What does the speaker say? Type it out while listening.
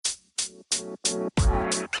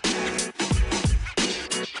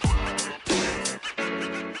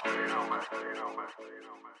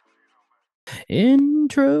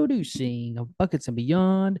Introducing Buckets and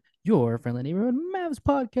Beyond, your friendly neighborhood Mavs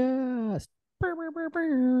podcast. Brr, brr, brr, brr.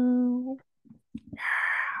 Oh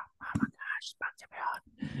my gosh, Buckets and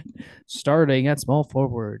Beyond. Starting at small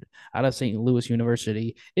forward out of St. Louis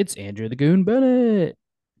University, it's Andrew the Goon Bennett.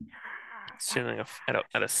 Sitting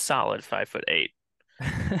at a solid 5'8",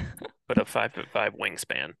 but a 5'5"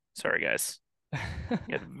 wingspan. Sorry, guys. You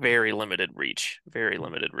had very limited reach. Very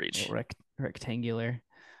limited reach. Rectangular.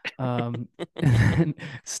 And then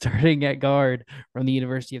starting at guard from the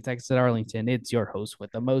University of Texas at Arlington, it's your host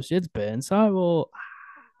with the most. It's Ben Siebel.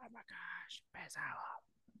 Oh my gosh, Ben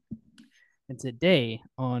Siebel. And today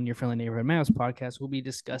on your friendly neighborhood Mavs podcast, we'll be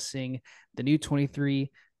discussing the new 23-24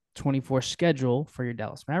 schedule for your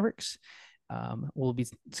Dallas Mavericks. We'll be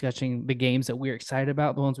discussing the games that we're excited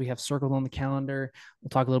about, the ones we have circled on the calendar. We'll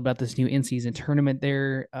talk a little about this new in-season tournament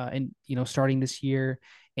there, and starting this year,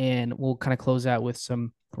 and we'll kind of close out with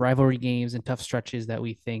some rivalry games and tough stretches that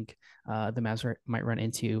we think the Mavs might run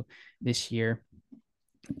into this year.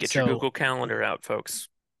 Get your Google Calendar out, folks.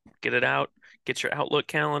 Get it out. Get your Outlook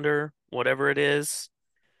calendar, whatever it is.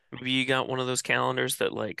 Maybe you got one of those calendars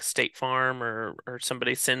that like State Farm or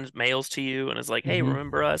somebody sends mails to you and is like, "Hey,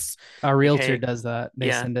 remember us?" Our Like, realtor hey, does that. They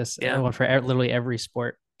yeah, send us yeah, one for literally every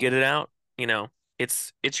sport. get it out.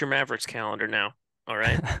 It's your Mavericks calendar now. All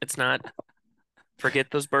right. It's not.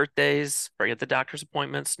 Forget those birthdays. Forget the doctor's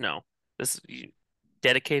appointments. No, this is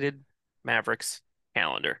dedicated Mavericks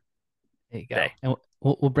calendar There you go. day. And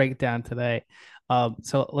we'll break it down today.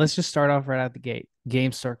 So let's just start off right out the gate.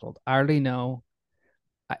 Game circled. I already know.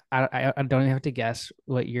 I don't even have to guess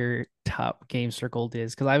what your top game circled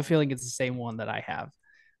is because I have a feeling it's the same one that I have.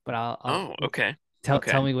 But Oh, I'll okay. tell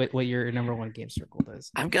Okay. me what your number one game circled is.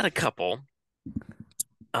 I've got a couple.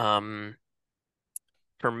 Um,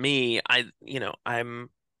 for me, I'm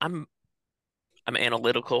I'm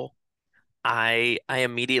analytical. I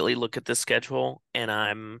immediately look at the schedule and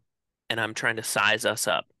I'm trying to size us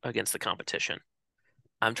up against the competition.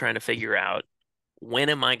 I'm trying to figure out when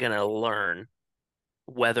am I going to learn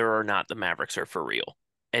whether or not the Mavericks are for real.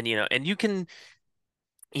 And you can,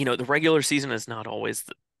 the regular season is not always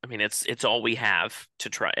I mean, it's all we have to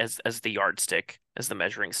try as the yardstick, as the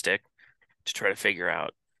measuring stick to try to figure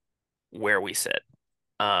out where we sit.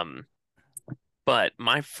 Um, but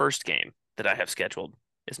my first game that I have scheduled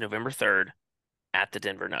is November 3rd at the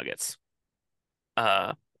Denver Nuggets.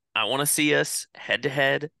 Uh, I want to see us head to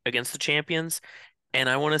head against the champions, and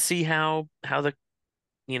I want to see how the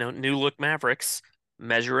new look Mavericks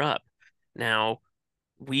measure up. Now,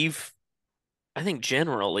 we've I think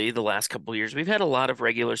generally the last couple of years we've had a lot of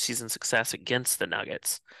regular season success against the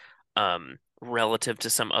Nuggets, relative to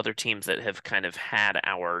some other teams that have kind of had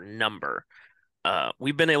our number.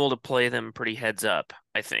 We've been able to play them pretty heads up,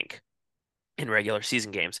 I think, in regular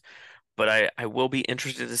season games. But I will be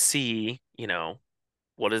interested to see,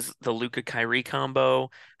 what is the Luka Kyrie combo?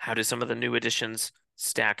 How do some of the new additions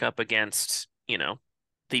stack up against,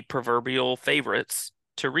 the proverbial favorites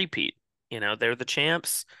to repeat? They're the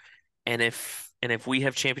champs, and if we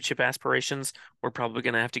have championship aspirations, we're probably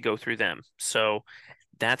going to have to go through them. So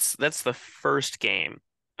that's the first game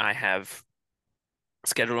I have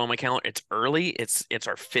scheduled on my calendar. It's early. It's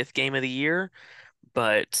our fifth game of the year,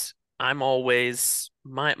 but I'm always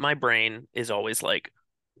my brain is always like,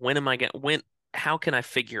 when am I going when how can I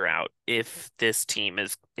figure out if this team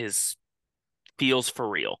is feels for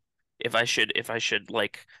real? If I should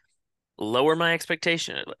like lower my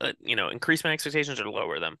expectation, increase my expectations or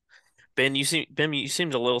lower them. Ben, you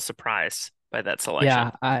seemed a little surprised by that selection.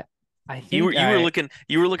 Yeah, I You were think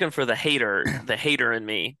you were looking for the hater in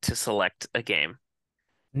me to select a game.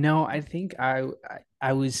 no, I think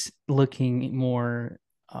I was looking more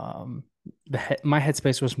my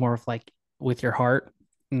headspace was more of like with your heart,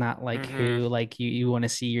 not like Hmm. who like you want to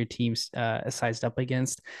see your teams sized up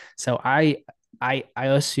against. So I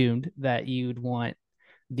assumed that you'd want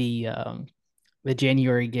the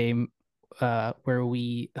January game where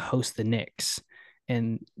we host the Knicks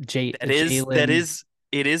and That Jalen. is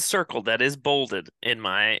it is circled. That is bolded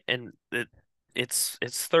and it's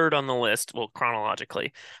third on the list, well,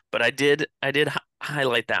 chronologically. But I did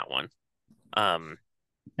highlight that one. Um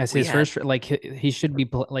As we his had first, like he should be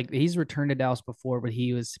like he's returned to Dallas before, but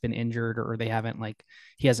he was been injured or they haven't like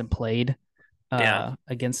he hasn't played yeah.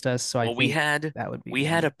 against us. So I Well, we think had that would be we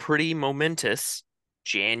had one. a pretty momentous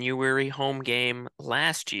January home game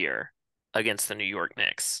last year against the New York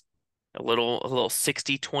Knicks. A little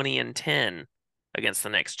 60-20 and 10 against the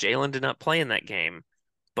Knicks. Jalen did not play in that game,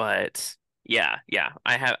 but Yeah, yeah.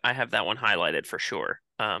 I have that one highlighted for sure.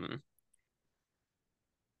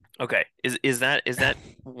 Okay. Is that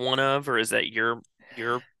one of, or is that your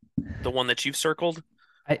the one that you've circled?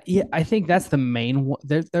 Yeah, I think that's the main one.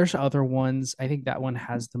 There's other ones. I think that one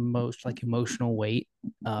has the most like emotional weight,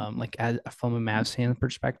 like as from a Mavs fan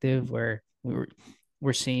perspective, where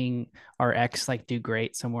we're seeing our ex like do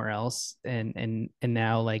great somewhere else, and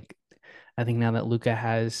now like I think now that Luca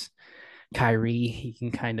has Kyrie, he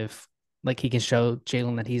can kind of like he can show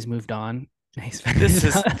Jalen that he's moved on. He's, This he's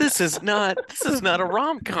is not, this is not this is not a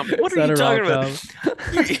rom-com. What it's are not you a rom talking about? com.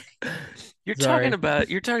 You, you're talking Sorry. about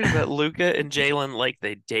you're talking about Luca and Jalen like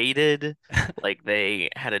they dated, like they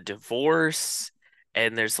had a divorce,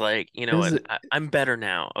 and there's like, you know This what? is I'm better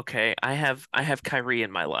now, okay? I have Kyrie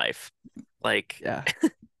in my life. Like yeah.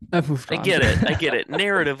 I've moved I on. get it. I get it.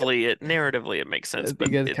 Narratively it makes sense, but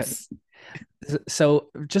Because it's so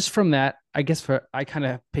just from that, I guess for I kind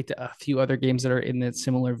of picked a few other games that are in that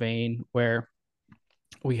similar vein where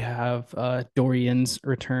we have Dorian's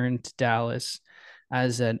return to Dallas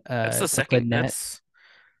as a that's the second Brooklyn net. that's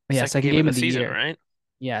Yeah, second second game of game the of the season, year. right?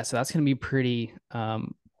 Yeah, so that's gonna be pretty.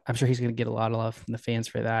 I'm sure he's gonna get a lot of love from the fans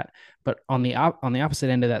for that. But on on the opposite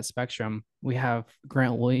end of that spectrum, we have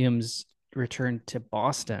Grant Williams return to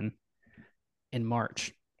Boston in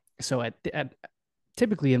March. So at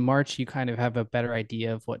typically in March, you kind of have a better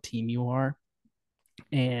idea of what team you are,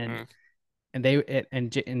 and Hmm. and they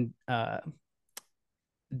and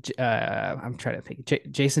I'm trying to think.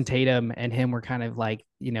 Jason Tatum and him were kind of like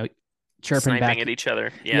chirping Sniping back, at each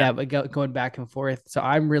other. Yeah. yeah, but going back and forth. So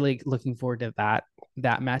I'm really looking forward to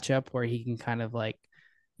that matchup where he can kind of like,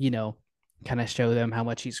 you know, kind of show them how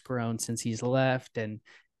much he's grown since he's left, and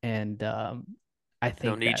I I don't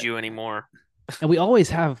think need that, you anymore. and we always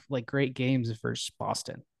have like great games versus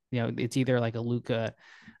Boston. It's either like a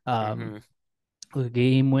um, Hmm. Luka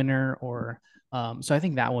game winner or so I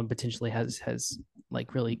think that one potentially has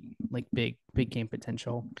like really like big game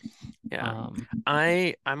potential. Yeah. Um,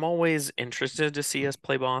 I'm always interested to see us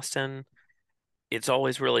play Boston. It's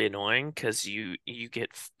always really annoying because you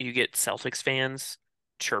get Celtics fans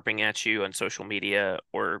chirping at you on social media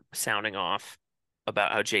or sounding off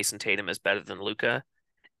about how Jason Tatum is better than Luca,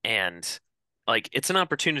 and like it's an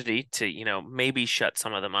opportunity to, maybe shut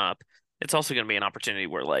some of them up. It's also going to be an opportunity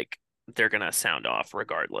where like they're going to sound off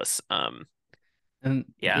regardless. and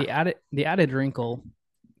Yeah. the added wrinkle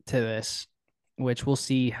to this, which we'll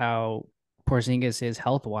see how Porzingis is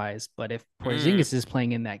health wise, but if Mm, Porzingis is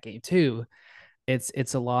playing in that game too,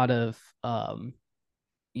 it's a lot of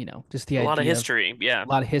just the a lot of idea of history. Yeah. a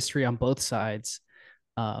lot of history on both sides.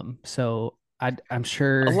 So I'm A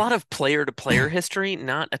sure, lot of player to player history,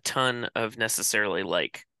 not a ton of necessarily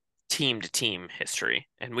like team to team history.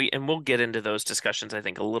 And we'll get into those discussions I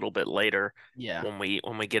think a little bit later yeah. when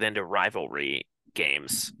we get into rivalry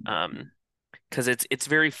games. Because it's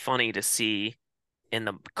very funny to see in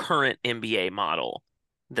the current NBA model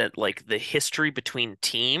that like the history between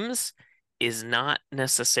teams is not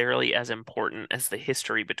necessarily as important as the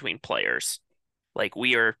history between players. Like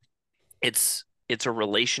it's a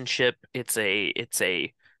relationship, it's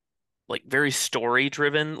a like very story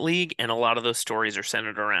driven league, and a lot of those stories are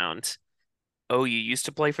centered around, oh, you used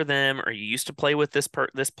to play for them, or you used to play with this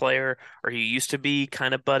player, or you used to be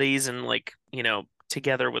kind of buddies and like,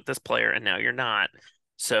 together with this player, and now you're not.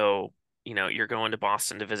 So, you're going to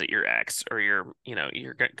Boston to visit your ex, or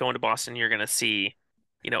going to Boston, you're going to see,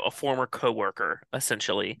 a former coworker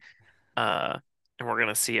essentially. Uh, and we're going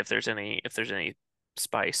to see if there's any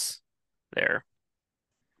spice there.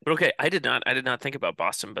 But okay, I did not think about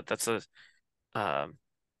Boston, but that's um I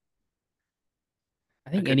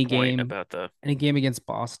a think good point about the any game against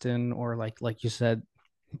Boston or like you said,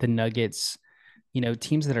 the Nuggets,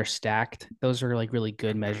 teams that are stacked, those are like really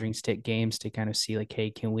good Mhm. measuring stick games to kind of see like, hey,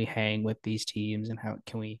 can we hang with these teams and how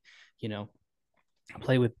can we, you know,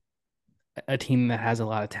 play with a team that has a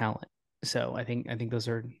lot of talent. So I think those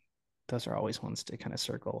are always ones to kind of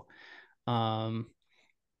circle. Um,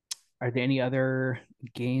 are there any other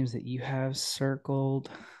games that you have circled?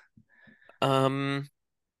 Um,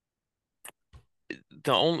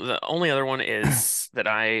 the only other one is that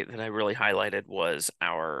I really highlighted was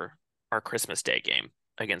our Christmas Day game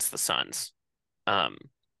against the Suns. Um,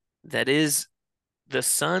 that is the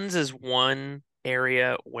Suns is one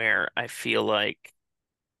area where I feel like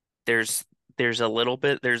there's there's a little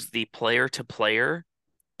bit there's the player to player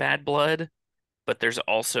bad blood, but there's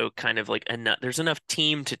also kind of like enough there's enough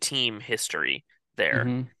team to team history there.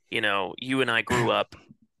 Mm-hmm. You and I grew up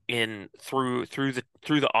in through the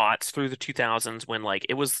aughts, through the 2000s when like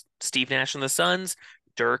it was Steve Nash and the Suns,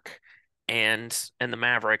 Dirk and the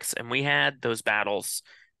Mavericks, and we had those battles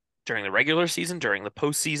during the regular season, during the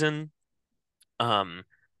postseason. Um,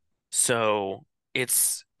 so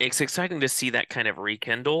it's exciting to see that kind of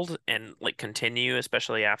rekindled and like continue,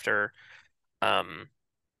 especially after um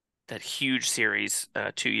that huge series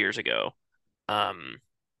 2 years ago. Um,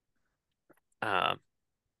 uh,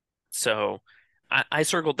 so I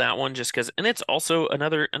circled that one just because, and it's also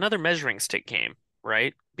another measuring stick game,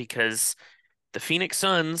 right? Because the Phoenix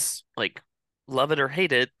Suns, like love it or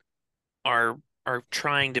hate it, are are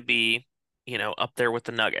trying to be, up there with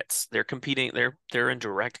the Nuggets. They're competing, they're in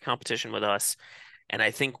direct competition with us, and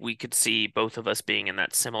I think we could see both of us being in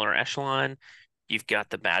that similar echelon. You've got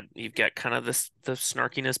kind of this the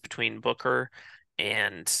snarkiness between Booker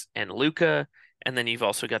and Luca, and then you've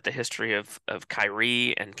also got the history of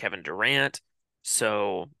Kyrie and Kevin Durant.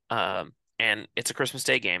 So, and it's a Christmas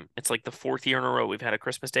Day game. It's like the fourth year in a row we've had a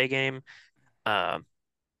Christmas Day game. Um,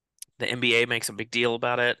 the NBA makes a big deal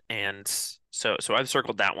about it, and so I've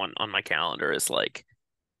circled that one on my calendar as like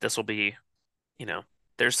this will be, you know,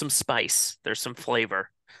 there's some spice, there's some flavor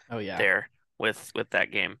Oh yeah. there with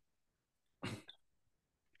that game.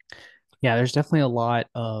 Yeah, there's definitely a lot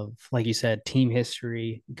of, like you said, team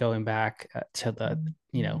history going back to the,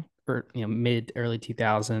 mid early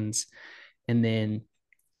 2000s. And then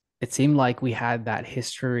it seemed like we had that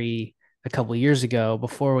history a couple of years ago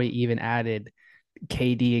before we even added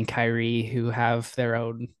KD and Kyrie, who have their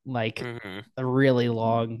own like Hmm. a really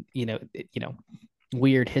long,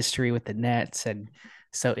 weird history with the Nets, and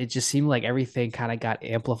so it just seemed like everything kind of got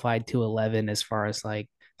amplified to 11 as far as like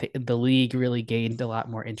the league really gained a lot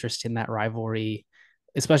more interest in that rivalry,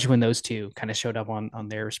 especially when those two kind of showed up on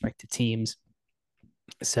their respective teams.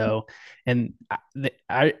 So, and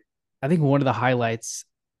I think one of the highlights,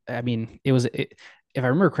 I mean, if I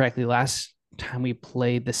remember correctly, last time we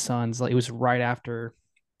played the Suns, like it was right after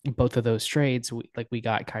both of those trades. We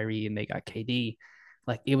got Kyrie and they got KD.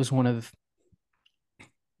 Like it was one of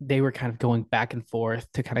they were kind of going back and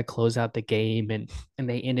forth to kind of close out the game, and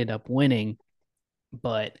they ended up winning,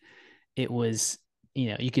 but it was,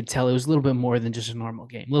 you could tell it was a little bit more than just a normal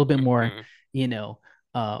game, a little bit more, Hmm. you know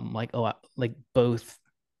like, oh, like both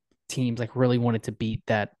teams like really wanted to beat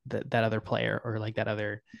that other player, or like that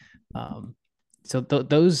other, um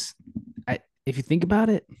those, if you think about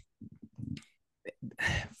it,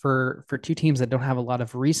 for two teams that don't have a lot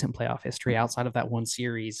of recent playoff history outside of that one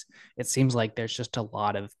series, it seems like there's just a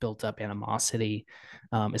lot of built up animosity,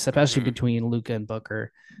 especially Hmm. between Luca and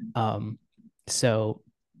Booker. So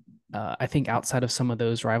I think outside of some of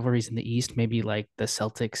those rivalries in the East, maybe like the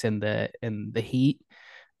Celtics and the Heat,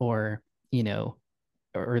 or you know,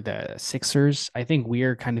 or the Sixers, I think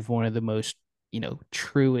we're kind of one of the most,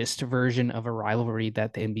 truest version of a rivalry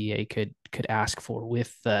that the NBA could ask for,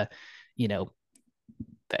 with you know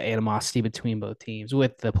the animosity between both teams,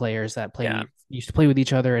 with the players that Yeah. used to play with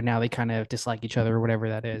each other and now they kind of dislike each other, or whatever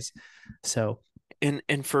that is. So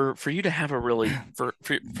And for you to have a really for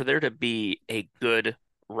there to be a good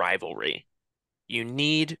rivalry, you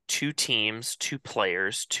need two teams, two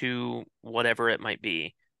players, two whatever it might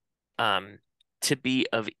be, um, to be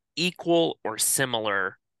of equal or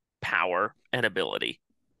similar power and ability,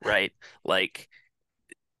 right? Like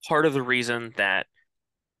part of the reason that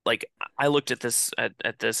like I looked at this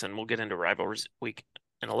and we'll get into rivalries week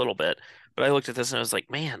in a little bit, but I looked at this and I was like,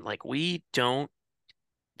 man, like we don't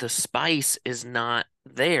the spice is not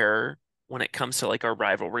there when it comes to like our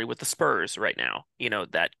rivalry with the Spurs right now.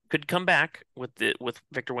 That could come back with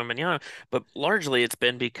Victor Wembanyama, but largely it's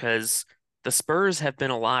been because the Spurs have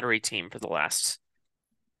been a lottery team for the last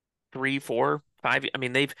 3, 4, 5. I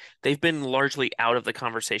mean, they've been largely out of the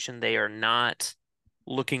conversation. They are not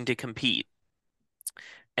looking to compete,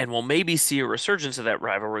 and we'll maybe see a resurgence of that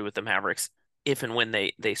rivalry with the Mavericks if and when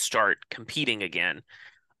they start competing again.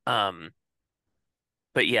 Um,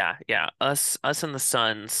 but yeah, yeah, us and the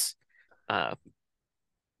Suns. Uh,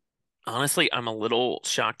 Honestly, I'm a little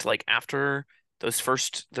shocked. Like after those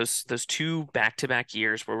two back-to-back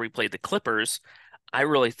years where we played the Clippers, I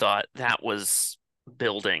really thought that was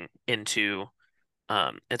building into.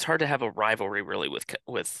 It's hard to have a rivalry really with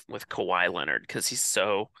Kawhi Leonard because he's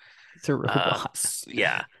so it's a robot.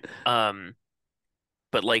 yeah. Um,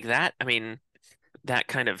 but like that, I mean, that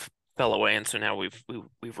kind of fell away, and so now we've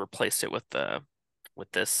replaced it with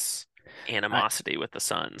this I, animosity with the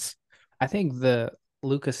Suns. I think the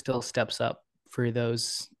Luca still steps up for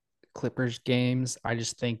those Clippers games. I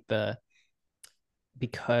just think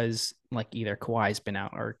because like either Kawhi's been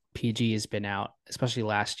out or PG has been out, especially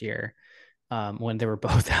last year, when they were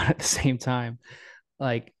both out at the same time.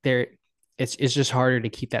 Like it's just harder to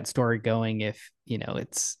keep that story going if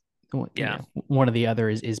it's Yeah. one of the other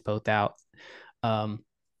is both out. Um,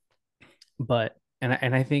 but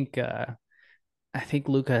and I think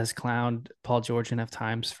Luca has clowned Paul George enough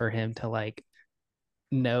times for him to like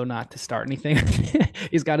know not to start anything.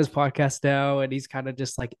 He's got his podcast now, and he's kind of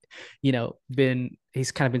just like, been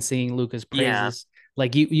he's kind of been singing Luca's Yeah, praises.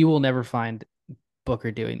 Like you will never find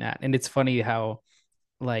Booker doing that, and it's funny how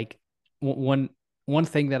like one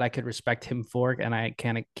thing that I could respect him for, and I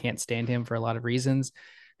can't stand him for a lot of reasons.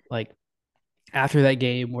 Like after that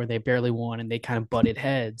game where they barely won and they kind of butted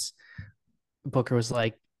heads, Booker was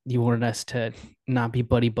like, "You wanted us to not be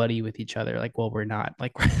buddy buddy with each other." Like, well, we're not.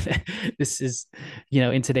 Like, this is,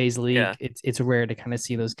 in today's yeah, league, it's rare to kind of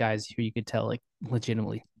see those guys who you could tell like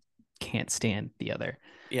legitimately can't stand the other.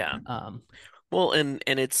 yeah. Um, Well, and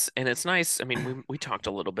it's nice. I mean, we talked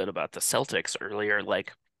a little bit about the Celtics earlier.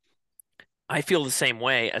 Like, I feel the same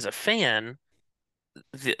way as a fan.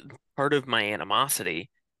 The part of my animosity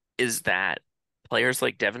is that players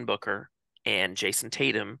like Devin Booker and Jason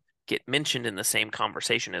Tatum get mentioned in the same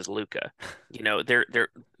conversation as Luca.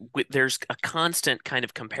 There's a constant kind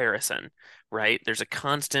of comparison, right? There's a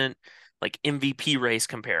constant like MVP race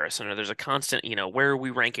comparison, or there's a constant, where are we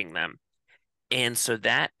ranking them? And so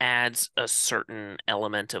that adds a certain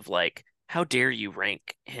element of like, how dare you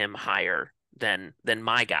rank him higher than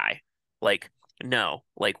my guy? Like, no,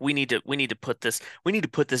 like we need to put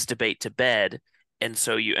this debate to bed. And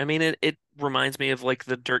so I mean, it reminds me of like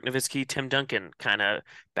the Dirk Nowitzki, Tim Duncan kind of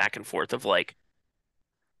back and forth of like,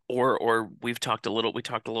 or we talked a little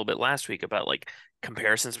bit last week about like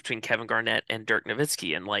comparisons between Kevin Garnett and Dirk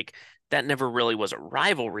Nowitzki, and like that never really was a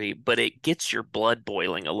rivalry, but it gets your blood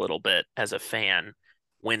boiling a little bit as a fan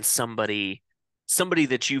when somebody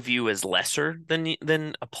that you view as lesser than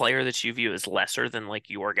a player that you view as lesser than like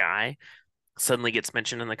your guy suddenly gets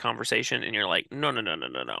mentioned in the conversation, and you're like, no, no, no, no,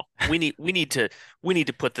 no, no. We need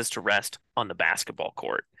to put this to rest on the basketball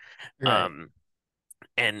court. right. Um,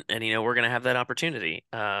 and we're gonna have that opportunity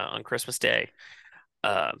on Christmas Day.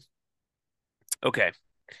 Uh, okay.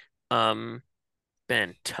 Um,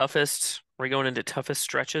 Ben, toughest. We're going into toughest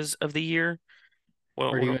stretches of the year. Well,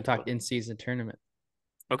 Or do you want to talk in season tournament?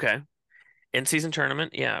 okay. In season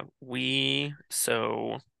tournament, yeah.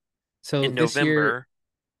 So In this year, November,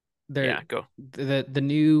 there yeah, go. the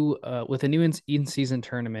new with the new in season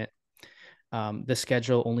tournament, the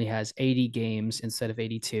schedule only has 80 games instead of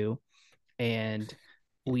 82, and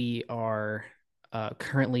we are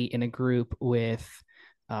currently in a group with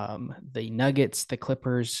the Nuggets, the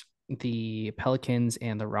Clippers, the Pelicans,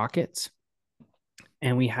 and the Rockets.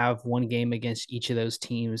 And we have one game against each of those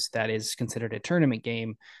teams that is considered a tournament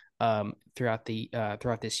game throughout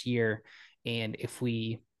this year. And if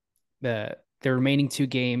the remaining two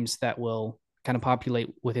games that will kind of populate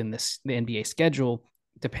within the NBA schedule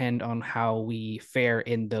depend on how we fare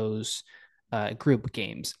in those group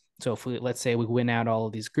games. So if we let's say we win out all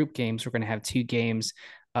of these group games, we're going to have two games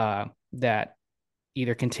that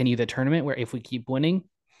either continue the tournament, where if we keep winning,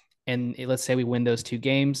 and let's say we win those two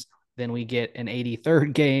games, then we get an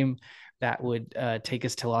 83rd game that would take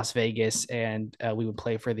us to Las Vegas, and we would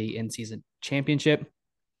play for the in-season championship.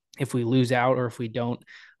 If we lose out or if we don't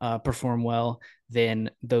perform well,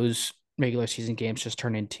 then those regular season games just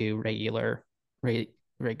turn into regular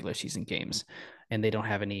season games, and they don't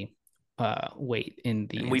have any weight in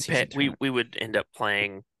the And in we pay, season we tournament. we would end up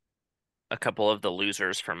playing a couple of the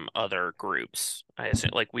losers from other groups. I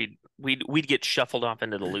assume like we'd get shuffled off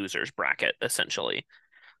into the losers bracket essentially.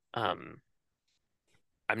 Um,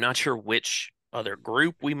 I'm not sure which other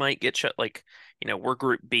group we might get shut. Like, we're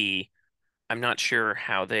Group B. I'm not sure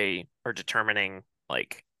how they are determining.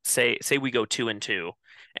 Like, say we go 2-2,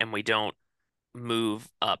 and we don't move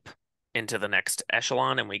up into the next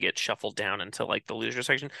echelon, and we get shuffled down into like the loser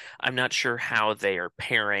section. I'm not sure how they are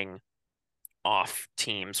pairing off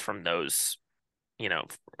teams from those,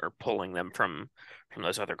 or pulling them from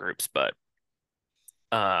those other groups. But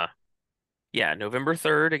uh, yeah, November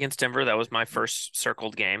 3rd against Denver. That was my first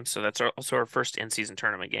circled game. So that's also our first in-season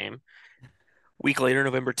tournament game. Week later,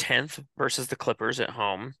 November 10th versus the Clippers at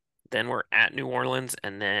home. Then we're at New Orleans,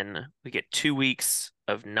 and then we get 2 weeks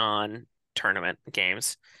of non-tournament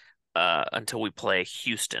games until we play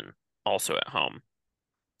Houston, also at home.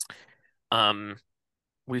 Um,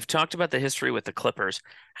 we've talked about the history with the Clippers.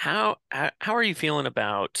 How are you feeling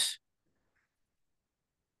about?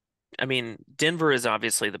 I mean, Denver is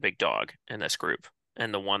obviously the big dog in this group,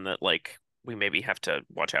 and the one that like we maybe have to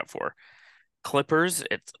watch out for. Clippers,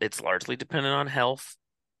 it's largely dependent on health.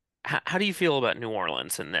 How do you feel about New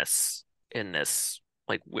Orleans in this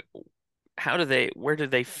like where do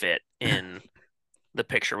they fit in the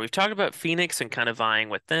picture? We've talked about Phoenix and kind of vying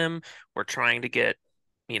with them. We're trying to get,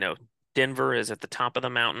 you know, Denver is at the top of the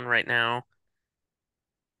mountain right now.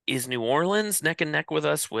 is New Orleans neck and neck with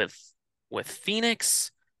us with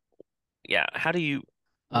Phoenix? Yeah,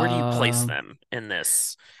 where do you place Um, them in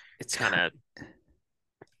this it's kind kind of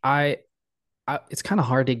I, it's kind of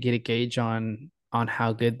hard to get a gauge on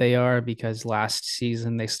how good they are because last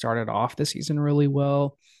season they started off the season really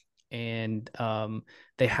well, and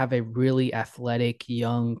they have a really athletic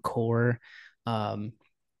young core um,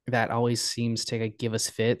 that always seems to like, give us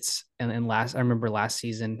fits. And then I remember last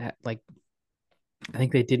season, like I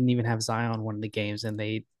think they didn't even have Zion one of the games, and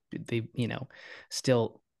they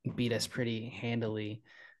still beat us pretty handily.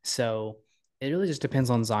 So it really just depends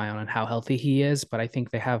on Zion and how healthy he is. But I think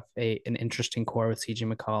they have an interesting core with CJ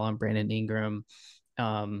McCollum, Brandon Ingram.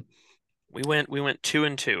 Um, we went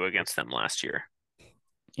 2-2 against them last year.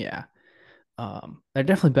 yeah, they're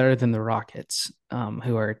definitely better than the Rockets,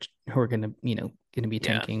 who are going to going to be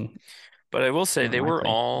Yeah. tanking But I will say more than they were likely.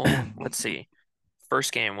 all, let's see,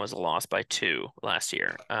 first game was a loss by 2 last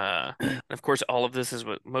year. And of course, all of this is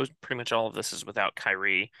with most pretty much all of this is without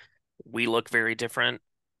Kyrie. We look very different.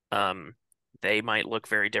 Um, they might look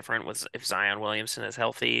very different with if Zion Williamson is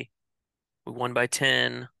healthy. We won by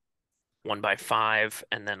 10, won by 5,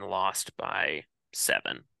 and then lost by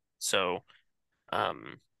 7. So,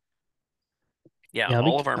 um, yeah, Yeah,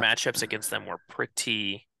 all of our matchups against them were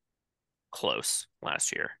pretty close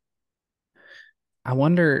last year. I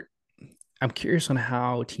wonder. I'm curious on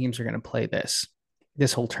how teams are going to play this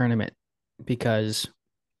whole tournament because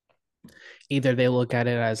either they look at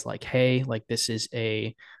it as like, hey, like this is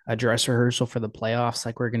a dress rehearsal for the playoffs,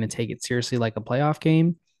 like we're going to take it seriously like a playoff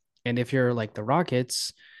game. And if you're like the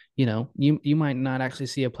Rockets, you might not actually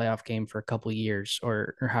see a playoff game for a couple of years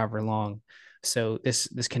or however long. So this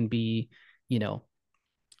can be, you know,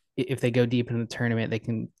 if they go deep in the tournament, they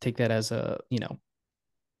can take that as a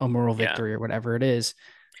moral Yeah. victory or whatever it is.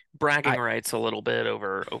 Bragging I rights a little bit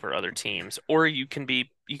over other teams, or you can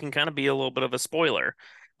kind of be a little bit of a spoiler.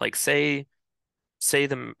 Like say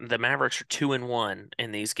the Mavericks are 2-1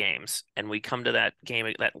 in these games, and we come to that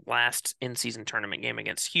game, that last in-season tournament game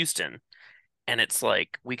against Houston, and it's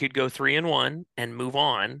like we could go 3-1 and move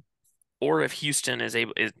on, or if Houston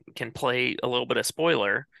can play a little bit of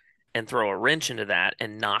spoiler and throw a wrench into that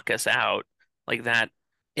and knock us out like that,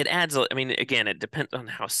 it adds. I mean, again, it depends on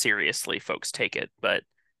how seriously folks take it, but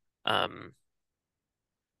um,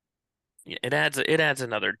 yeah, it adds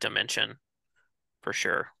another dimension for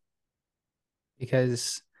sure.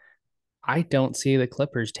 because I don't see the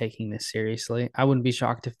Clippers taking this seriously. I wouldn't be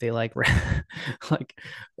shocked if they like like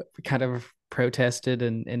kind of protested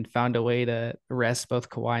and found a way to rest both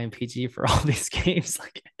Kawhi and PG for all these games.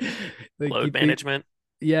 Like you Load think, management.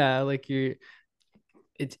 yeah, like you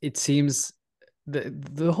it seems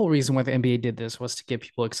the whole reason why the NBA did this was to get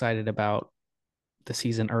people excited about the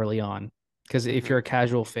season early on. Because if Hmm. you're a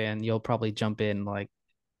casual fan, you'll probably jump in like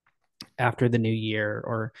after the new year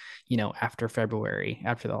or after February,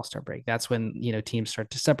 after the All-Star break. That's when teams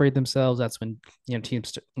start to separate themselves. That's when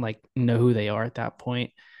teams like know who they are at that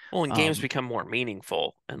point. Well, and games um become more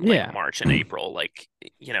meaningful in like yeah. March and April. Like,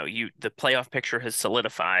 the playoff picture has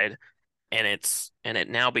solidified, and it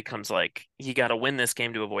now becomes like you got to win this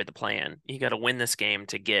game to avoid the play-in. You got to win this game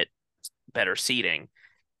to get better seeding.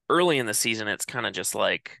 Early in the season, it's kind of just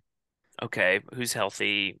like, okay, who's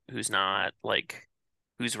healthy, who's not, like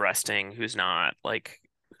who's resting, who's not, like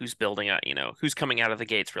who's building up, who's coming out of the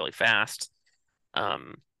gates really fast.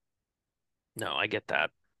 Um, no, I get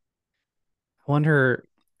that. I wonder,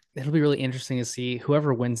 it'll be really interesting to see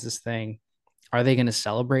whoever wins this thing. Are they going to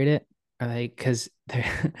celebrate it? Are they because they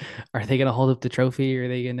are they going to hold up the trophy? Are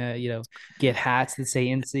they going to get hats that say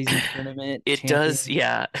in season tournament It does, champion?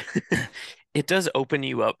 yeah. It does open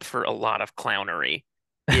you up for a lot of clownery.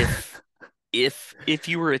 If if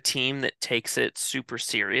you were a team that takes it super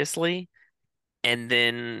seriously and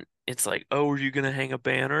then it's like, "Oh, are you gonna hang a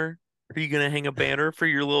banner? Are you gonna hang a banner for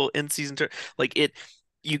your little in-season tour?" Like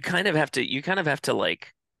you kind of have to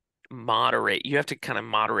like moderate. You have to kind of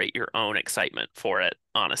moderate your own excitement for it,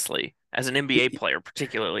 honestly, as an NBA player,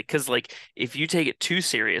 particularly. Because, like, if you take it too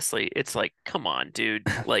seriously, it's like, come on, dude,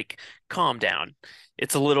 like, calm down.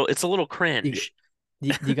 It's a little you cringe.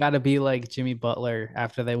 you got to be like Jimmy Butler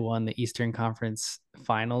after they won the Eastern Conference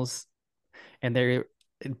Finals, and they're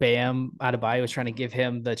Bam Adebayo was trying to give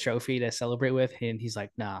him the trophy to celebrate with, and he's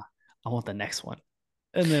like, "Nah, I want the next one."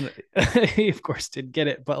 And then he of course did get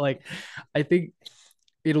it, but like, I think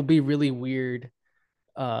it'll be really weird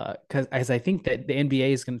because as I think that the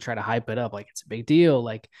NBA is going to try to hype it up like it's a big deal.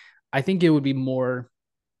 Like, I think it would be more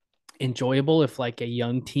enjoyable if like a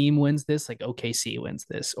young team wins this, like OKC wins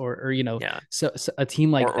this, or Yeah. so a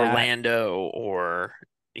team Or like that. Orlando, or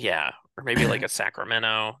yeah, or maybe like a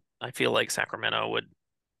Sacramento. I feel like Sacramento would.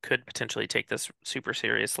 could potentially take this super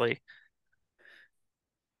seriously.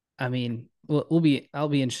 I mean, I'll be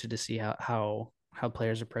interested to see how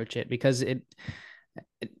players approach it because it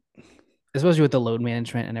especially with the load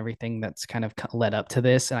management and everything that's kind of led up to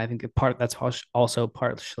this. And I think that's also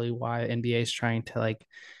partially why NBA is trying to like,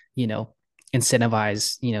 you know,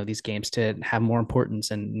 incentivize, these games to have more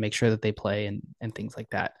importance and make sure that they play and things like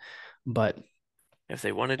that. But If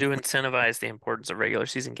they wanted to incentivize the importance of regular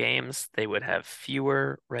season games, they would have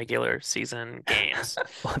fewer regular season games.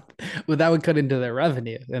 well, that would cut into their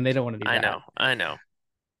revenue and they don't want to do I that. know, I know.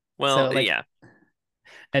 Well, So like, yeah.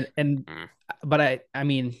 and Mm. but I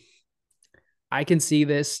mean, I can see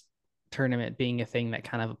this tournament being a thing that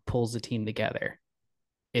kind of pulls the team together.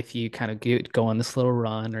 If you kind of go on this little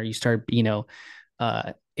run or you start,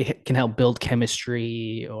 it can help build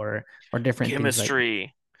chemistry or different things like.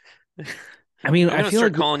 Chemistry. I mean, I feel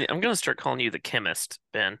like I'm gonna start calling you the chemist,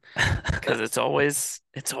 Ben, because always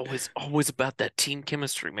about that team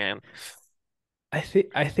chemistry, man. I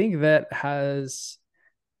think that has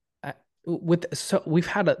with so we've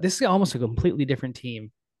had this is almost a completely different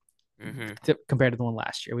team Hmm. compared to the one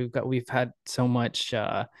last year. We've had so much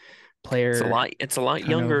player It's a lot turnover.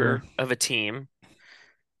 younger of a team.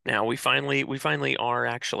 Now we finally are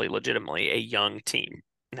actually legitimately a young team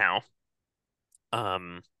now.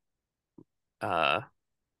 Um uh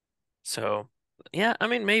so yeah, I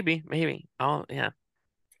mean maybe. Oh yeah.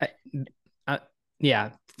 I, I,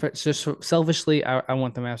 yeah, just selfishly, I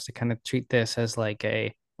want the Mavs to kind of treat this as like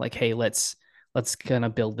hey, let's kind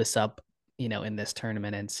of build this up, in this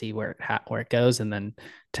tournament and see where it goes, and then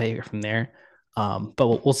take it from there.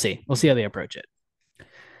 But we'll see. We'll see how they approach it.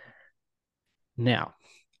 Now,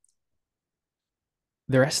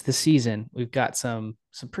 the rest of the season, we've got some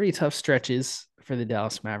pretty tough stretches for the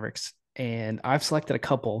Dallas Mavericks, and I've selected a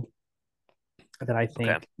couple that I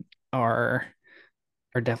Okay. think are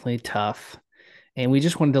are definitely tough. And we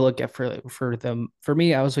just wanted to look at for them. For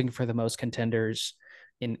me, I was looking for the most contenders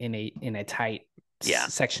in a tight Yeah.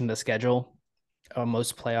 section of the schedule.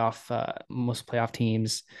 Most playoff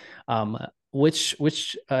teams. Um, which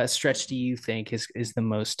stretch do you think is the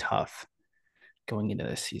most tough going into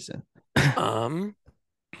this season? Um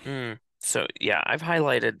so yeah, I've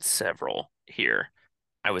highlighted several here.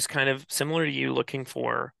 I was kind of similar to you looking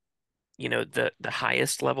for, the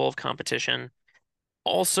highest level of competition.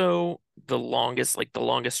 Also the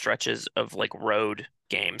longest stretches of like road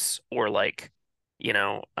games or like, you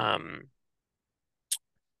know,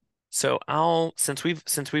 so since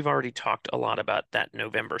we've already talked a lot about that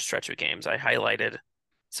November stretch of games, I highlighted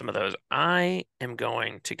some of those. I am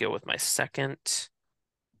going to go with my second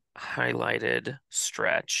highlighted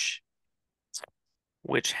stretch,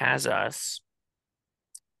 which has us.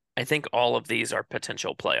 I think all of these are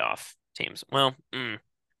potential playoff teams. Well,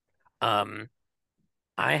 um,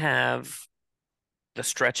 I have the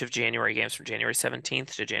stretch of January games from January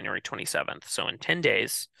 17th to January 27th. So in 10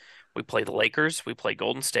 days, we play the Lakers, we play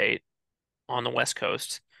Golden State on the West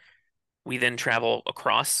Coast. We then travel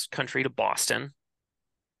across country to Boston.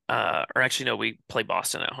 Or actually, no, we play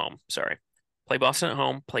Boston at home. Sorry. Play Boston at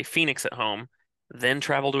home, play Phoenix at home, then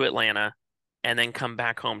travel to Atlanta, and then come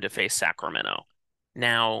back home to face Sacramento.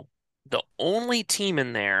 Now, the only team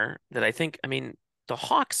in there that I mean, the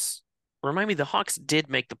Hawks, remind me, the Hawks did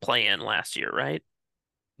make the play-in last year, right?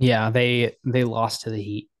 Yeah, they lost to the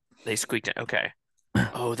Heat. They squeaked it. Okay.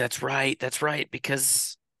 Oh, that's right. That's right.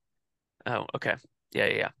 Because, oh, okay. Yeah,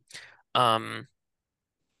 yeah, yeah.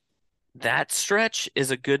 That stretch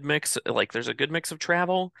is a good mix. Like, there's a good mix of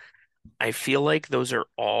travel. I feel like those are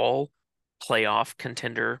all playoff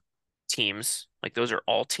contender teams. Like those are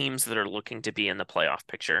all teams that are looking to be in the playoff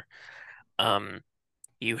picture. Um,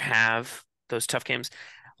 you have those tough games.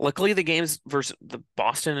 Luckily, the games versus the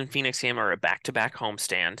Boston and Phoenix game are a back-to-back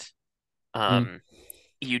homestand. Mm. Um,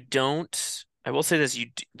 you don't, I will say this,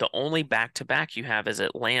 the only back-to-back you have is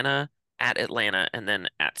Atlanta, and then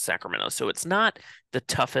at Sacramento. So it's not the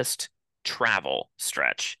toughest travel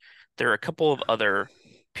stretch. There are a couple of other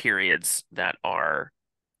periods that are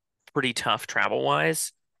pretty tough travel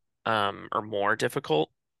wise, or more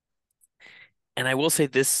difficult. And I will say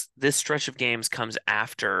this stretch of games comes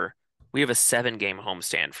after we have a 7 game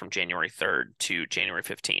homestand from January 3rd to January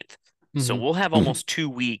 15th. So Mm-hmm. we'll have almost 2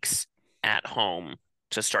 weeks at home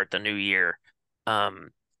to start the new year.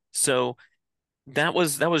 Um, so that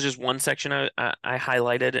was just one section I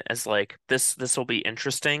highlighted as like this will be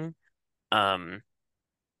interesting. Um,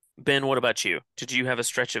 Ben, what about you? Did you have a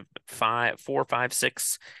stretch of 4, 5,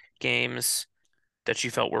 6 games that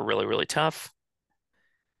you felt were really, really tough?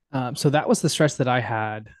 So that was the stretch that I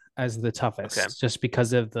had as the Okay. toughest, just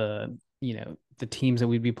because of the teams that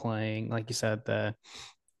we'd be playing. Like you said,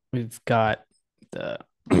 We've got the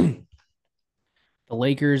the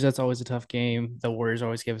Lakers. That's always a tough game. The Warriors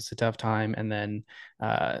always give us a tough time, and then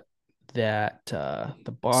uh,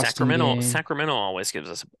 the Boston game. Sacramento always gives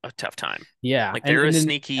us a tough time. Yeah, Like they're a and then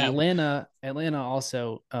sneaky, Atlanta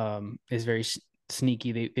also is very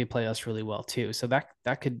sneaky. They play us really well too. So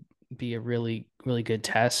that could be a really good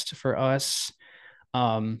test for us.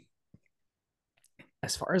 Um,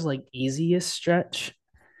 as far as like easiest stretch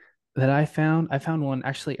that I found one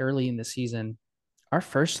actually early in the season. Our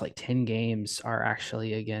first like 10 games are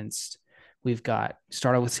actually against, we've got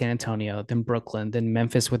started with San Antonio, then Brooklyn, then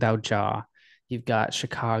Memphis without Ja. You've got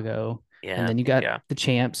Chicago, and yeah, then you got yeah, the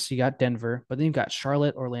champs, you got Denver, but then you've got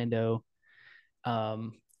Charlotte, Orlando,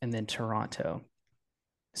 and then Toronto.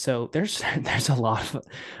 So there's there's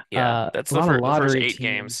yeah. That's a lot of the first lottery eight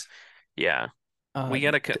games. teams. Yeah, Uh, we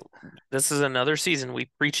gotta. This is another season.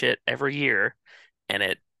 We preach it every year, and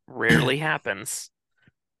it rarely happens.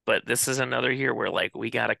 But this is another year where like we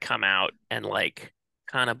gotta come out and like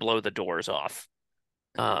kind of blow the doors off.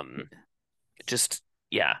 Um, just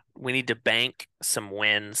yeah, we need to bank some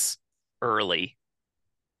wins early.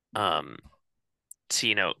 Um,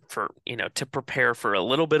 to for to prepare for a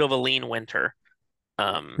little bit of a lean winter.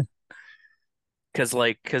 Um, because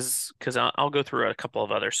I'll go through a couple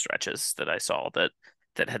of other stretches that I saw that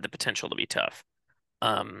had the potential to be tough.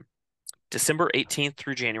 Um, December 18th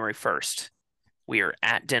through January 1st, we are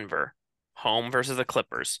at Denver, home versus the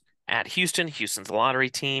Clippers. At Houston, Houston's a lottery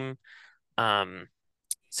team. Um,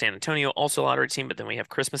 San Antonio also a lottery team, but then we have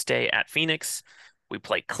Christmas Day at Phoenix. We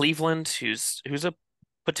play Cleveland, who's a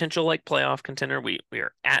potential like playoff contender. We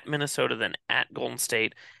are at Minnesota, then at Golden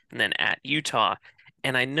State, and then at Utah.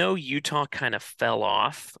 And I know Utah kind of fell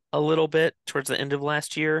off a little bit towards the end of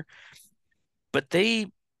last year, but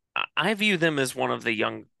I view them as one of the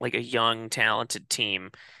young, like a young, talented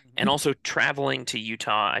team. And also traveling to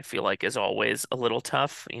Utah, I feel like is always a little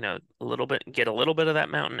tough, a little bit, get a little bit of that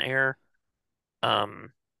mountain air.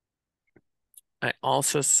 Um, I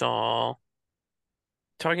also saw,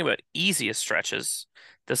 talking about easiest stretches,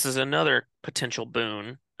 this is another potential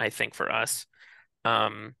boon, I think, for us,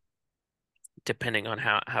 um, depending on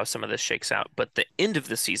how some of this shakes out. But the end of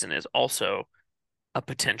the season is also a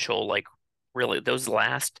potential, like, really, those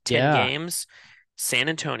last 10 yeah, games, San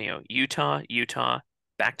Antonio, Utah,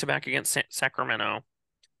 back to back against Sacramento,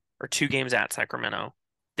 or two games at Sacramento,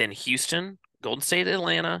 then Houston, Golden State,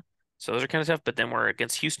 Atlanta. So those are kind of tough. But then we're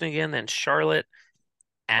against Houston again, then Charlotte.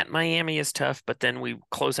 At Miami is tough, but then we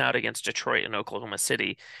close out against Detroit and Oklahoma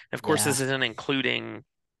City. And of course, yeah, this isn't including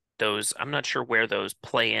those. I'm not sure where those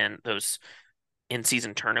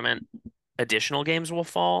in-season tournament additional games will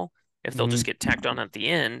fall, if they'll just hmm get tacked on at the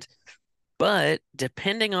end. But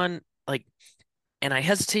depending on like, and I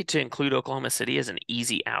hesitate to include Oklahoma City as an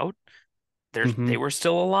easy out. They hmm were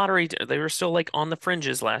still a lottery. They were still like on the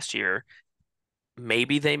fringes last year.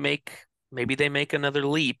 Maybe they make another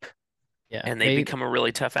leap yeah. and they become a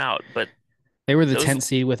really tough out. But They were the those, 10th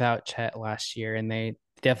seed without Chet last year, and they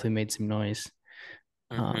definitely made some noise.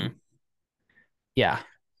 mhm. Um, yeah,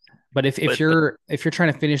 but But if you're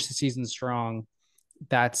trying to finish the season strong,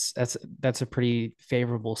 that's a pretty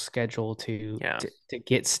favorable schedule yeah, to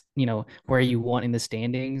get where you want in the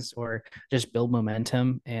standings, or just build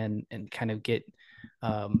momentum and kind of get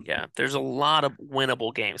um yeah, there's a lot of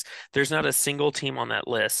winnable games. There's not a single team on that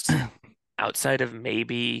list outside of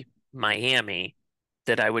maybe Miami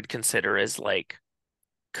that I would consider as like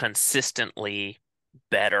consistently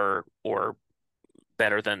better or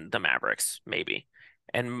better than the Mavericks, maybe.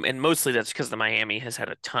 And mostly that's because the Miami has had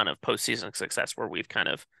a ton of postseason success where we've kind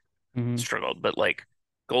of mhm. struggled. But like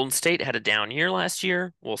Golden State had a down year last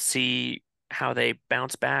year. We'll see how they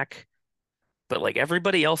bounce back. But like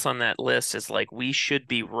everybody else on that list is like we should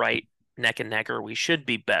be right neck and neck, or we should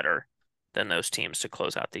be better than those teams to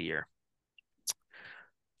close out the year.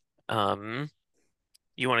 Um,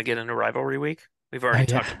 you want to get into rivalry week? We've already Yeah,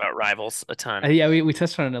 talked about rivals a ton. yeah, we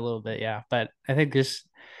touched on it a little bit, yeah, but I think just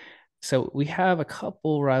so we have a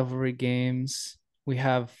couple rivalry games. We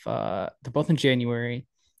have they're both in January.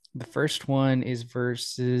 The first one is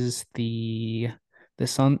versus the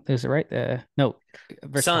Sun. Is it right? No,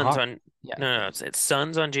 versus the Suns Hawk. on Yeah, no, no, it's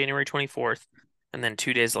Suns on January 24th, and then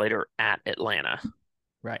 2 days later at Atlanta.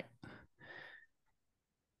 right.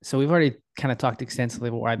 So we've already kind of talked extensively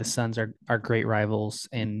about why the Suns are great rivals,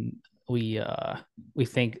 and we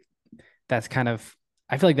think that's kind of,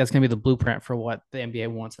 I feel like that's going to be the blueprint for what the NBA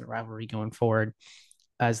wants in a rivalry going forward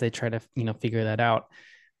as they try to figure that out.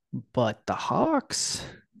 But the Hawks,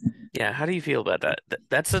 Yeah, how do you feel about that?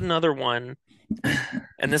 That's another one,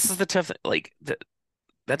 and this is the tough like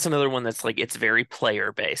that's another one that's like it's very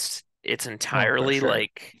player based. it's Oh, for entirely sure.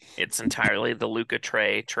 like it's entirely the Luka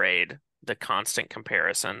Trey trade, the constant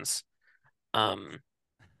comparisons. Um,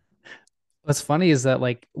 What's funny is that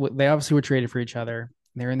like they obviously were traded for each other.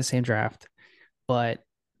 They're in the same draft, but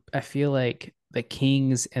I feel like the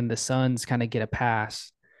Kings and the Suns kind of get a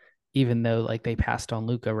pass, even though like they passed on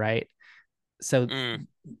Luca, right? So mm,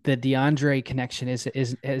 the DeAndre connection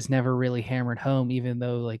is never really hammered home, even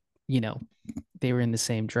though like they were in the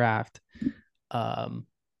same draft. Um,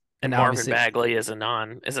 and and Marvin obviously, Bagley is a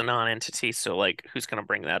non-entity, so like who's gonna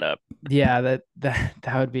bring that up? yeah,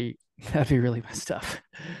 that would be that'd be really messed up.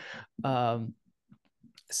 Um,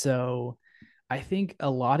 so I think a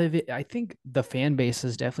lot of it, I think the fan base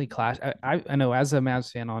is definitely clash. I know as a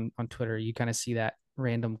Mavs fan on Twitter, you kind of see that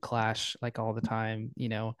random clash like all the time,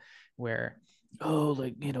 where, oh,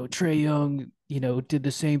 like, Trey Young, did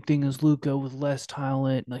the same thing as Luca with less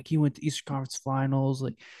talent. Like he went to Eastern Conference Finals.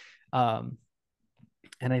 Um,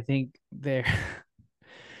 and I think they're,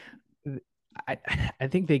 I, I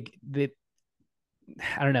think they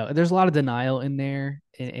I don't know. There's a lot of denial in there,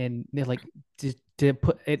 and they're like to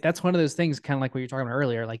put it. That's one of those things, kind of like what you're talking about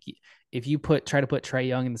earlier. Like if you try to put Trey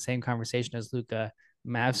Young in the same conversation as Luca,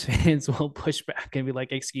 Mavs fans will push back and be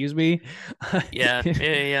like, "Excuse me." Yeah, yeah,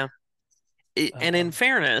 yeah. Yeah. And in um,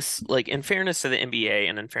 fairness, like in fairness to the NBA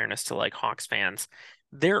and in fairness to like Hawks fans,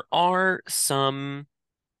 there are some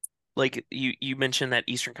like you mentioned that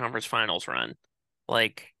Eastern Conference Finals run.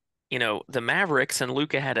 Like, the Mavericks and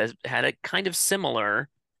Luka had a kind of similar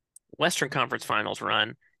Western Conference Finals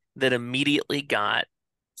run that immediately got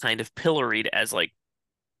kind of pilloried as like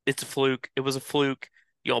it's a fluke. It was a fluke.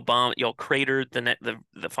 Y'all cratered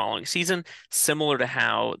the following season, similar to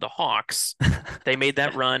how the Hawks they made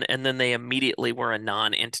that yeah, run and then they immediately were a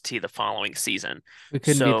non-entity the following season. we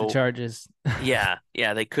couldn't beat the So charges.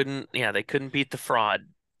 they couldn't beat the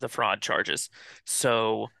fraud charges.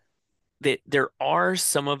 So there are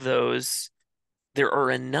some of those there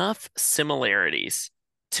are enough similarities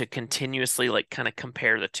to continuously like kind of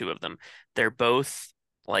compare the two of them. They're both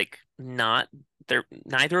like not they're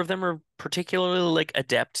neither of them are particularly like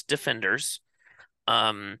adept defenders.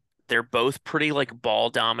 Um, they're both pretty like ball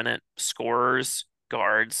dominant scorers,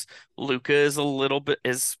 guards. Luca is a little bit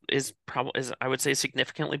is probably is I would say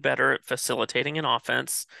significantly better at facilitating an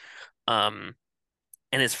offense. Um,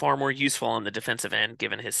 and is far more useful on the defensive end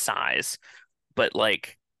given his size. But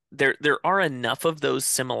like there are enough of those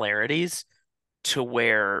similarities to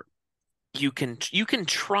where you can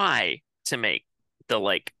try to make the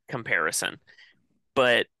like comparison,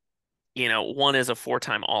 but one is a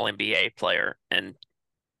four-time All-NBA player, and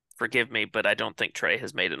forgive me, but I don't think Trey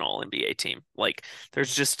has made an All-NBA team. Like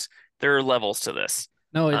there are levels to this.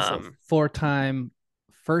 No, it's a Um, four-time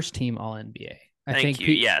first team All NBA. I thank think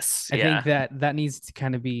you. Yes, I think yeah, that needs to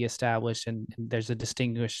kind of be established, and there's a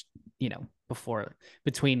distinguished, before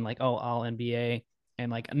between like, oh, All NBA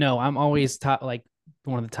and like, no, I'm always top, like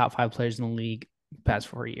one of the top five players in the league past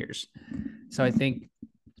 4 years. So I think,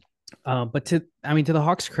 but to the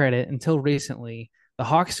Hawks' credit, until recently, the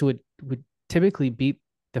Hawks would typically beat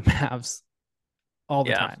the Mavs all the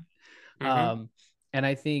yeah. time. Hmm. Um, and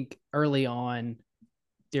I think early on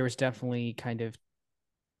there was definitely kind of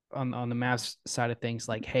on the Mavs side of things,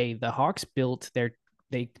 like, hey, the Hawks they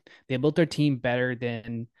they built their team better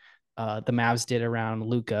than the Mavs did around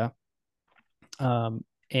Luca,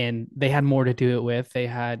 and they had more to do it with. They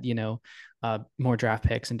had more draft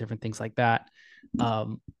picks and different things like that.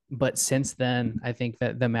 But since then, I think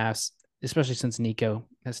that the Mavs, especially since Nico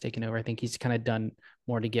has taken over, I think he's kind of done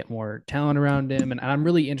more to get more talent around him, and I'm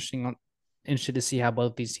really interested to see how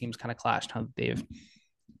both these teams kind of clashed, how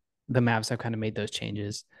the Mavs have kind of made those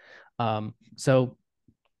changes. So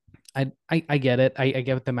I get it. I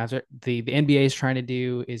get what the Mavs the NBA is trying to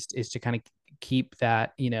do is to kind of keep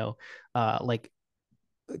that, like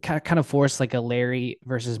kind of force like a Larry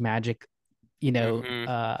versus Magic, Hmm.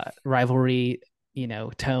 rivalry,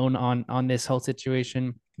 tone on this whole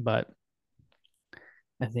situation. But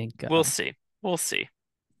I think We'll see. We'll see.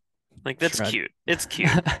 Like that's shrug. cute. It's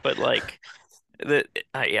cute, but like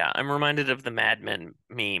yeah, I'm reminded of the Mad Men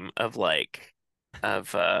meme of like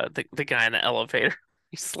of the guy in the elevator.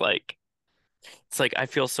 He's like, it's like I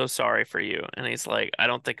feel so sorry for you, and he's like, I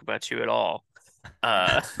don't think about you at all.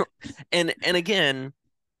 Uh, and again,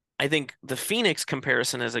 I think the Phoenix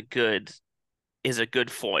comparison is a good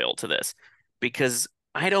foil to this because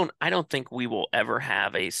I don't think we will ever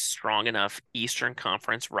have a strong enough Eastern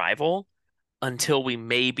Conference rival until we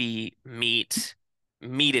maybe meet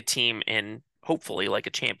a team in hopefully like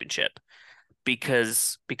a championship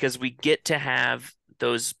because we get to have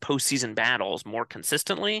those postseason battles more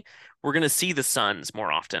consistently, we're going to see the Suns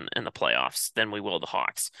more often in the playoffs than we will the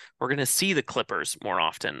Hawks. We're going to see the Clippers more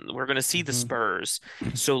often. We're going to see the Mhm. Spurs.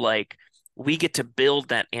 So like we get to build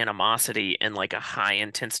that animosity in like a high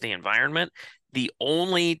intensity environment. The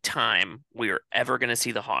only time we're ever going to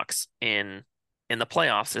see the Hawks in the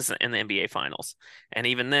playoffs is in the NBA Finals. And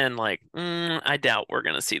even then, like, I doubt we're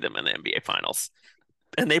going to see them in the NBA Finals.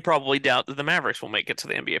 And they probably doubt that the Mavericks will make it to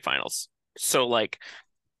the NBA Finals. So like,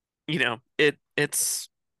 it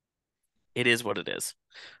is what it is.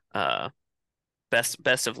 Uh,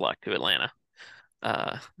 best of luck to Atlanta.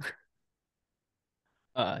 Uh,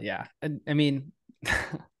 Yeah. And I mean,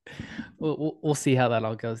 we'll see how that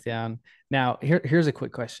all goes down. Now, here's a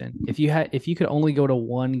quick question. If you could only go to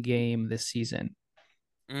one game this season,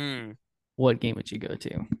 mm, what game would you go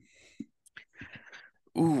to?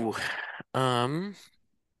 ooh, um,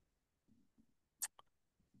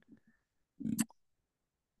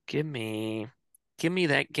 give me, give me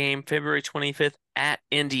that game February 25th at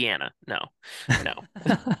Indiana. No, no.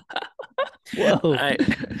 Whoa. I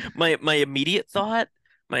my my immediate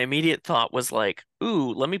thought was like,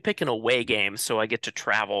 ooh, let me pick an away game so I get to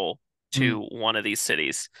travel Mm, to one of these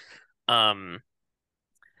cities. Um,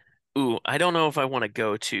 ooh, I don't know if I want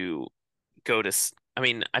to I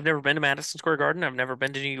mean, I've never been to Madison Square Garden. I've never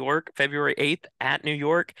been to New York, February 8th at New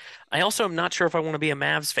York. I also am not sure if I want to be a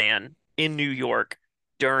Mavs fan in New York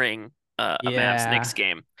during a Mavs Knicks yeah.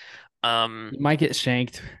 game. Um, You might get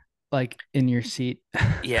shanked like in your seat.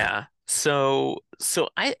 yeah. So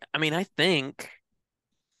I mean, I think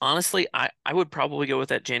honestly, I would probably go with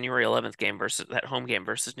that January 11th game versus that home game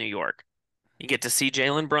versus New York. You get to see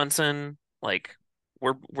Jalen Brunson. Like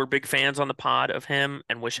we're big fans on the pod of him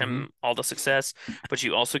and wish Mhm. him all the success. But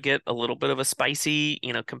you also get a little bit of a spicy,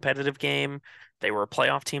 competitive game. They were a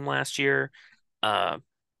playoff team last year. Uh,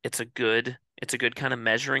 it's a good kind of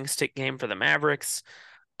measuring stick game for the Mavericks.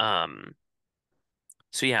 Um,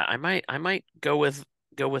 so yeah, I might go with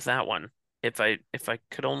that one if I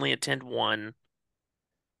could only attend one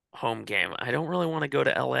home game. I don't really want to go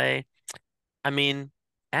to LA. I mean,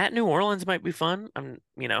 at New Orleans might be fun.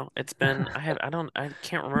 It's been I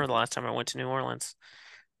can't remember the last time I went to New Orleans.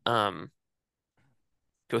 Um,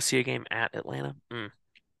 go see a game at Atlanta.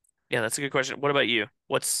 Yeah, that's a good question. What about you?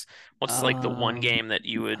 What's like the one Um, game that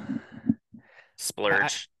you would I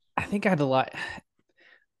splurge? I think I had a lot.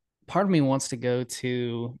 Part of me wants to go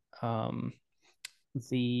to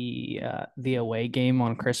the away game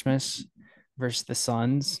on Christmas versus the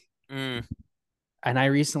Suns. Mm, And I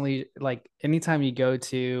recently like anytime you go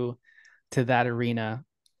to that arena,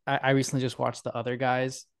 I recently just watched the other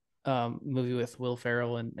guys movie with Will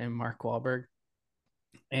Ferrell and Mark Wahlberg.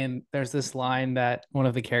 And there's this line that one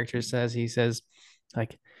of the characters says. He says,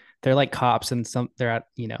 like, they're like cops and they're at,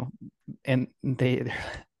 and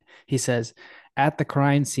he says, at the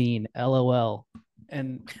crime scene, LOL.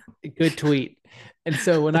 And good tweet. And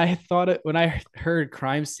so when I heard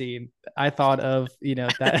crime scene, I thought of,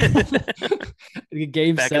 that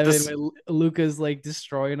game back at seven this, when Luca's like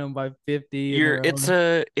destroying them by 50 and you're they're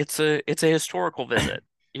on. it's a historical visit.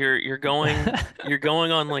 You're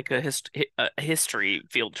going on like a history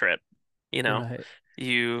field trip, you know. Right.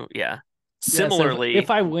 Yeah. Yeah, so if Similarly,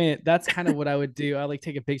 I went, that's kind of what I would do. I like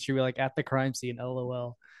take a picture, be like at the crime scene,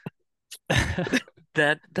 LOL.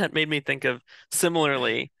 that made me think of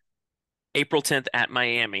similarly April 10th at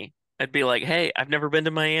Miami. I'd be like, "Hey, I've never been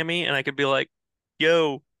to Miami," and I could be like,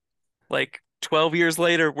 "Yo, like 12 years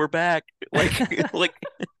later, we're back." Like like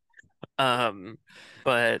um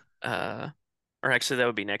but or actually that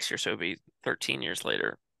would be next year, so it'd be 13 years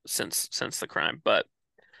later since the crime. But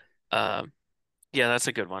um yeah, that's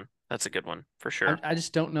a good one. That's a good one for sure. I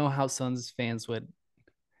just don't know how Suns fans would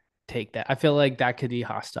take that. I feel like that could be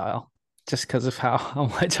hostile just because of how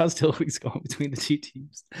much hostility's going between the two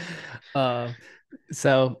teams. Uh,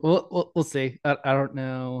 so we'll see. I don't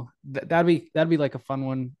know. That'd be like a fun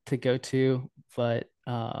one to go to, but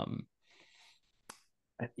yeah,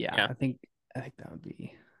 Yeah. I think that would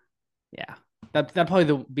be yeah. That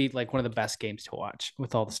probably be like one of the best games to watch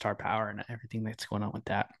with all the star power and everything that's going on with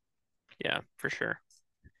that. Yeah, for sure.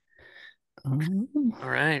 Um, All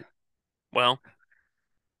right. Well,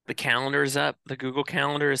 the calendar is up. The Google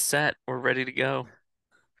Calendar is set. We're ready to go.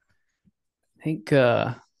 I think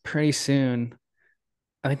pretty soon.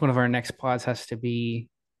 I think one of our next pods has to be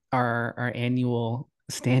our annual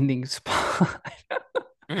standing spot.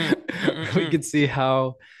 Mm, mm, mm, We mm. could see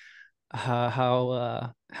how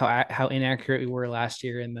inaccurate we were last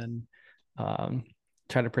year, and then um,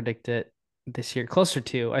 try to predict it this year closer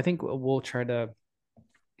to. I think we'll try to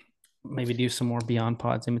maybe do some more beyond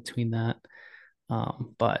pods in between that.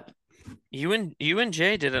 But You and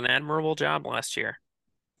Jay did an admirable job last year.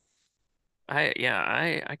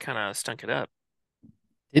 I kind of stunk it up.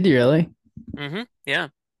 Did you really? Yeah.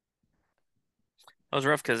 That was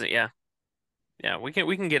rough because yeah, we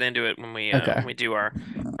can get into it when Okay. we do our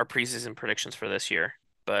preseason predictions for this year.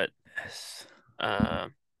 But Yes. uh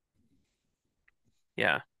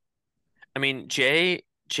yeah. I mean, Jay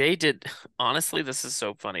did honestly, this is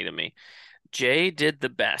so funny to me. Jay did the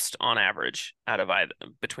best on average out of either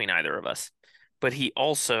between either of us. But he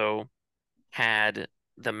also had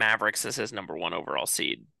the Mavericks as his number one overall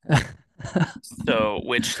seed. So,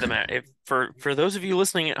 which if for those of you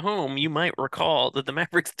listening at home, you might recall that the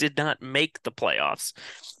Mavericks did not make the playoffs.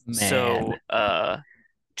 Man. So,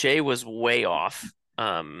 Jay was way off.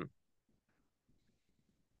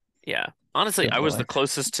 Yeah. Honestly, Good I was the Lord.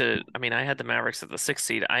 closest to, I mean, I had the Mavericks at the sixth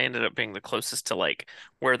seed. I ended up being the closest to like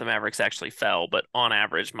where the Mavericks actually fell, but on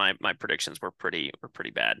average, my predictions were pretty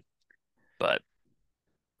bad. But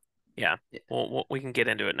yeah, we can get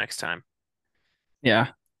into it next time. Yeah.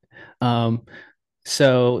 Um,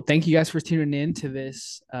 so thank you guys for tuning in to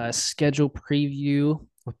this schedule preview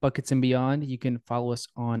with Buckets and Beyond. You can follow us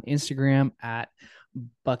on Instagram at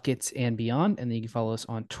Buckets and Beyond, and then you can follow us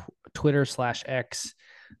on Twitter/X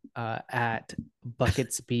at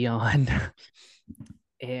Buckets Beyond.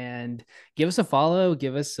 And give us a follow,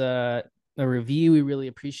 give us a review. We really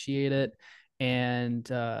appreciate it. And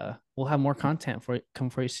we'll have more content for come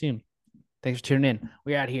for you soon. Thanks for tuning in.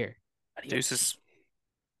 We're out here. Adios. Deuces.